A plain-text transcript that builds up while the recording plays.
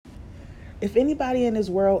If anybody in this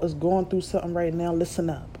world is going through something right now, listen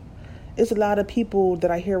up. It's a lot of people that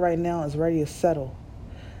I hear right now is ready to settle.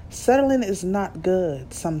 Settling is not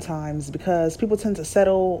good sometimes because people tend to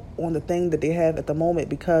settle on the thing that they have at the moment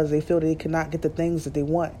because they feel they cannot get the things that they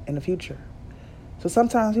want in the future. So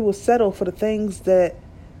sometimes people settle for the things that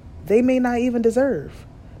they may not even deserve.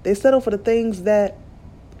 They settle for the things that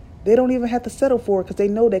they don't even have to settle for because they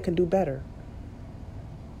know they can do better.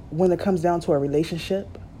 When it comes down to a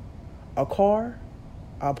relationship, a car,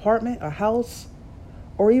 an apartment, a house,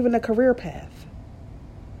 or even a career path.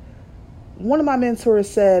 One of my mentors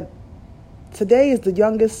said, today is the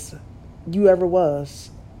youngest you ever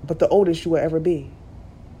was, but the oldest you will ever be.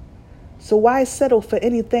 So why settle for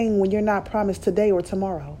anything when you're not promised today or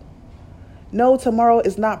tomorrow? No, tomorrow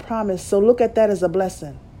is not promised, so look at that as a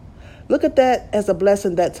blessing. Look at that as a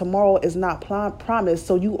blessing that tomorrow is not promised,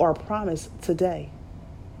 so you are promised today.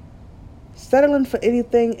 Settling for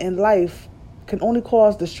anything in life can only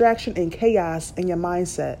cause distraction and chaos in your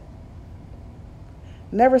mindset.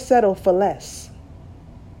 Never settle for less.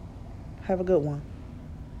 Have a good one.